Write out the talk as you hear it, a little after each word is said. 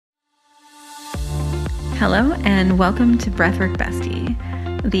Hello, and welcome to Breathwork Bestie,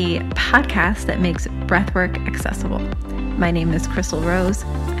 the podcast that makes breathwork accessible. My name is Chrystal Rose.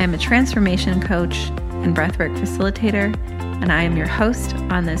 I'm a transformation coach and breathwork facilitator, and I am your host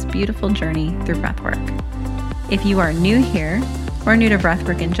on this beautiful journey through breathwork. If you are new here or new to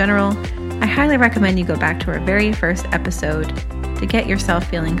breathwork in general, I highly recommend you go back to our very first episode to get yourself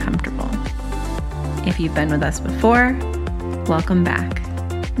feeling comfortable. If you've been with us before, welcome back.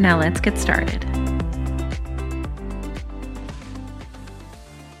 Now let's get started.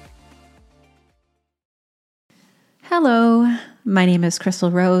 Hello, my name is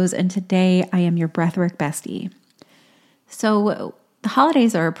Chrystal Rose, and today I am your Breathwork Bestie. So the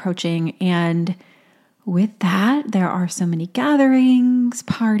holidays are approaching, and with that, there are so many gatherings,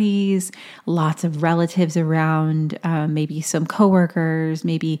 parties, lots of relatives around, maybe some coworkers,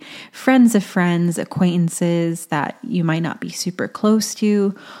 maybe friends of friends, acquaintances that you might not be super close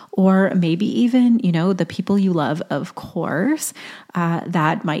to, or maybe even, the people you love, of course,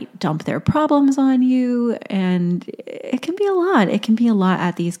 that might dump their problems on you. And it can be a lot. It can be a lot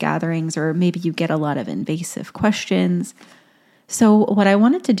at these gatherings, or maybe you get a lot of invasive questions. So what I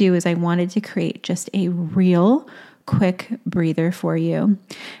wanted to do is I wanted to create just a real quick breather for you.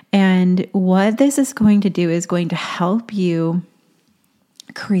 And what this is going to do is going to help you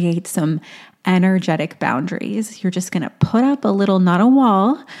create some energetic boundaries. You're just going to put up a little, not a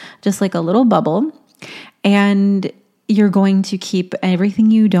wall, just like a little bubble. And you're going to keep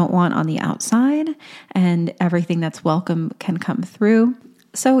everything you don't want on the outside, and everything that's welcome can come through.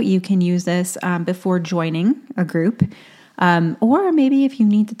 So you can use this before joining a group. Or maybe if you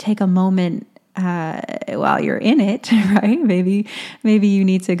need to take a moment while you're in it, right? Maybe you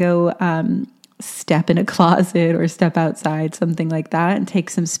need to go step in a closet or step outside, something like that, and take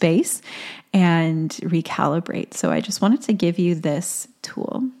some space and recalibrate. So I just wanted to give you this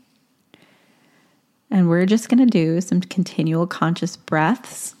tool. And we're just going to do some continual conscious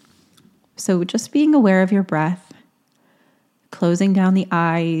breaths. So just being aware of your breath, closing down the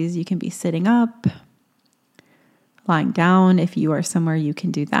eyes. You can be sitting up, lying down. If you are somewhere, you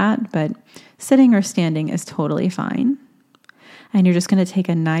can do that, but sitting or standing is totally fine. And you're just going to take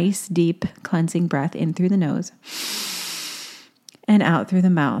a nice, deep, cleansing breath in through the nose and out through the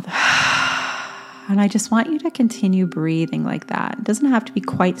mouth. And I just want you to continue breathing like that. It doesn't have to be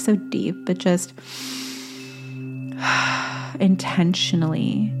quite so deep, but just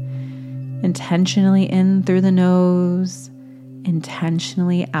intentionally in through the nose,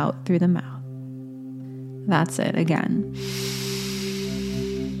 intentionally out through the mouth. That's it again.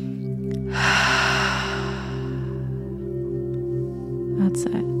 That's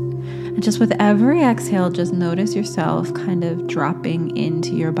it. And just with every exhale, just notice yourself kind of dropping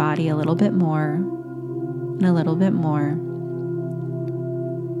into your body a little bit more and a little bit more.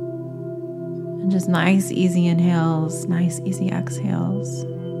 And just nice, easy inhales, nice, easy exhales.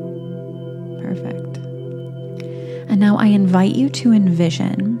 Perfect. And now I invite you to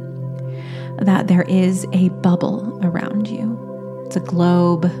envision that there is a bubble around you. It's a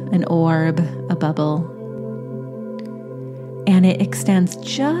globe, an orb, a bubble. And it extends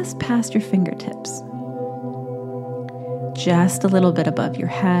just past your fingertips, just a little bit above your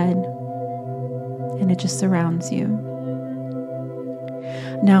head, and it just surrounds you.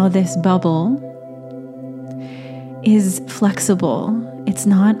 Now this bubble is flexible. It's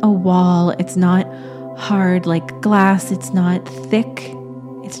not a wall. It's not hard like glass. It's not thick.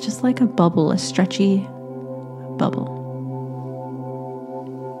 It's just like a bubble, a stretchy bubble.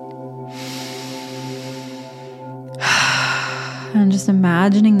 I'm just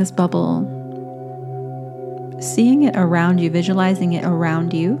imagining this bubble, seeing it around you, visualizing it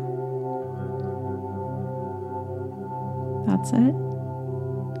around you. That's it.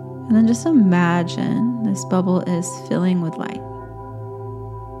 And then just imagine this bubble is filling with light.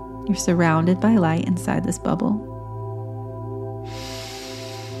 You're surrounded by light inside this bubble.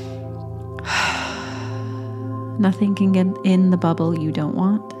 Nothing can get in the bubble you don't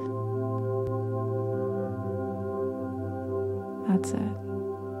want. That's it.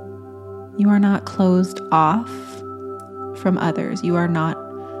 You are not closed off from others. You are not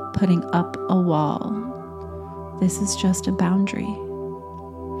putting up a wall. This is just a boundary.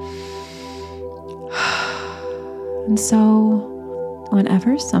 And so,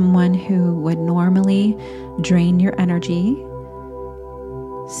 whenever someone who would normally drain your energy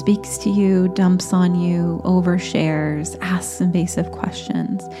speaks to you, dumps on you, overshares, asks invasive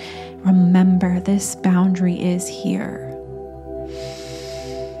questions, remember this boundary is here.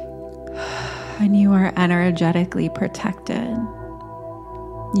 And you are energetically protected.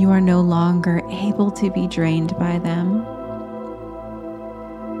 You are no longer able to be drained by them.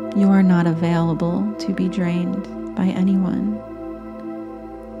 You are not available to be drained by anyone.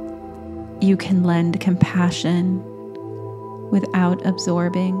 You can lend compassion without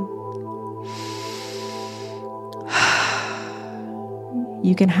absorbing.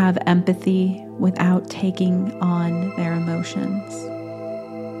 You can have empathy without taking on their emotions.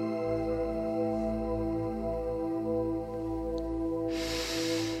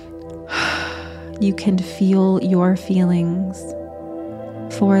 You can feel your feelings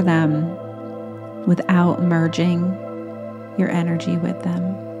for them without merging your energy with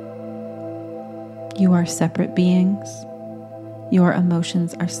them. You are separate beings. Your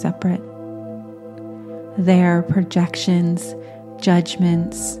emotions are separate. Their projections,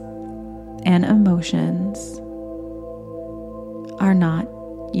 judgments, and emotions are not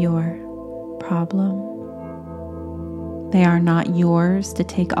your problem. They are not yours to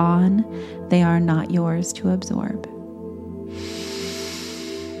take on. They are not yours to absorb.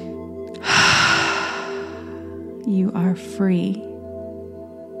 You are free.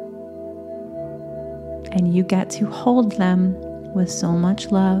 And you get to hold them with so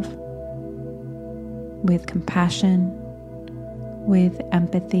much love, with compassion, with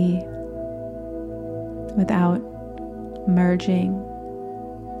empathy, without merging,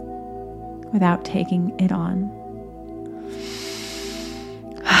 without taking it on.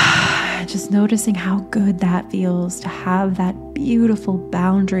 Just noticing how good that feels to have that beautiful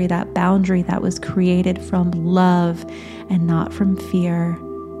boundary that was created from love and not from fear,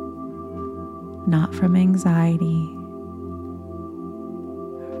 not from anxiety,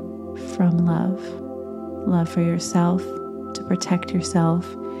 from love. Love for yourself, to protect yourself,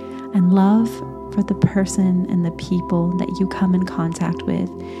 and love for the person and the people that you come in contact with.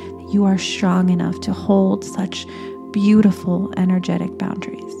 You are strong enough to hold such beautiful, energetic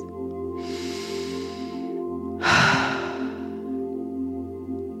boundaries.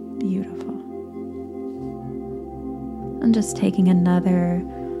 Beautiful. I'm just taking another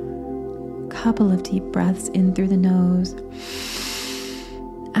couple of deep breaths in through the nose,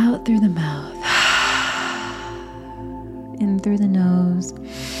 out through the mouth, in through the nose,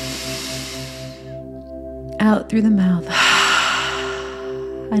 out through the mouth.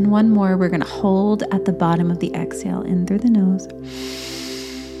 And one more, we're going to hold at the bottom of the exhale, in through the nose,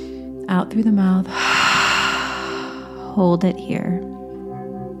 out through the mouth. Hold it here.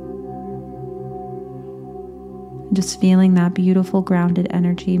 Just feeling that beautiful grounded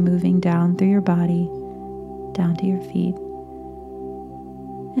energy moving down through your body, down to your feet.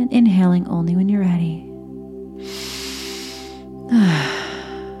 And inhaling only when you're ready.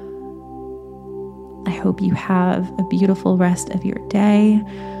 I hope you have a beautiful rest of your day.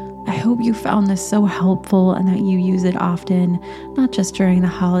 I hope you found this so helpful and that you use it often, not just during the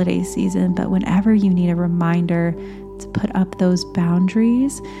holiday season, but whenever you need a reminder to put up those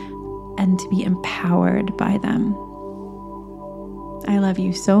boundaries and to be empowered by them. I love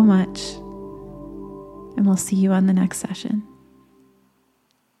you so much, and we'll see you on the next session.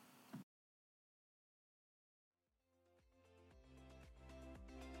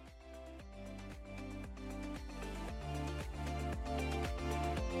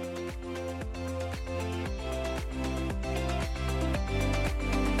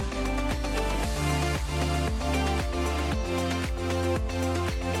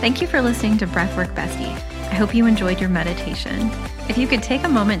 Thank you for listening to Breathwork Bestie. I hope you enjoyed your meditation. If you could take a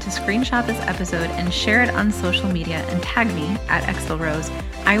moment to screenshot this episode and share it on social media and tag me at @XtalRose,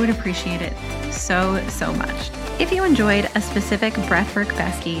 I would appreciate it so much. If you enjoyed a specific Breathwork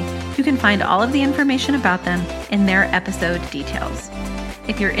Bestie, you can find all of the information about them in their episode details.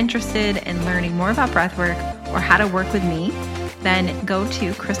 If you're interested in learning more about breathwork or how to work with me, then go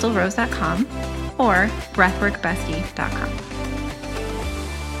to crystalrose.com or breathworkbestie.com.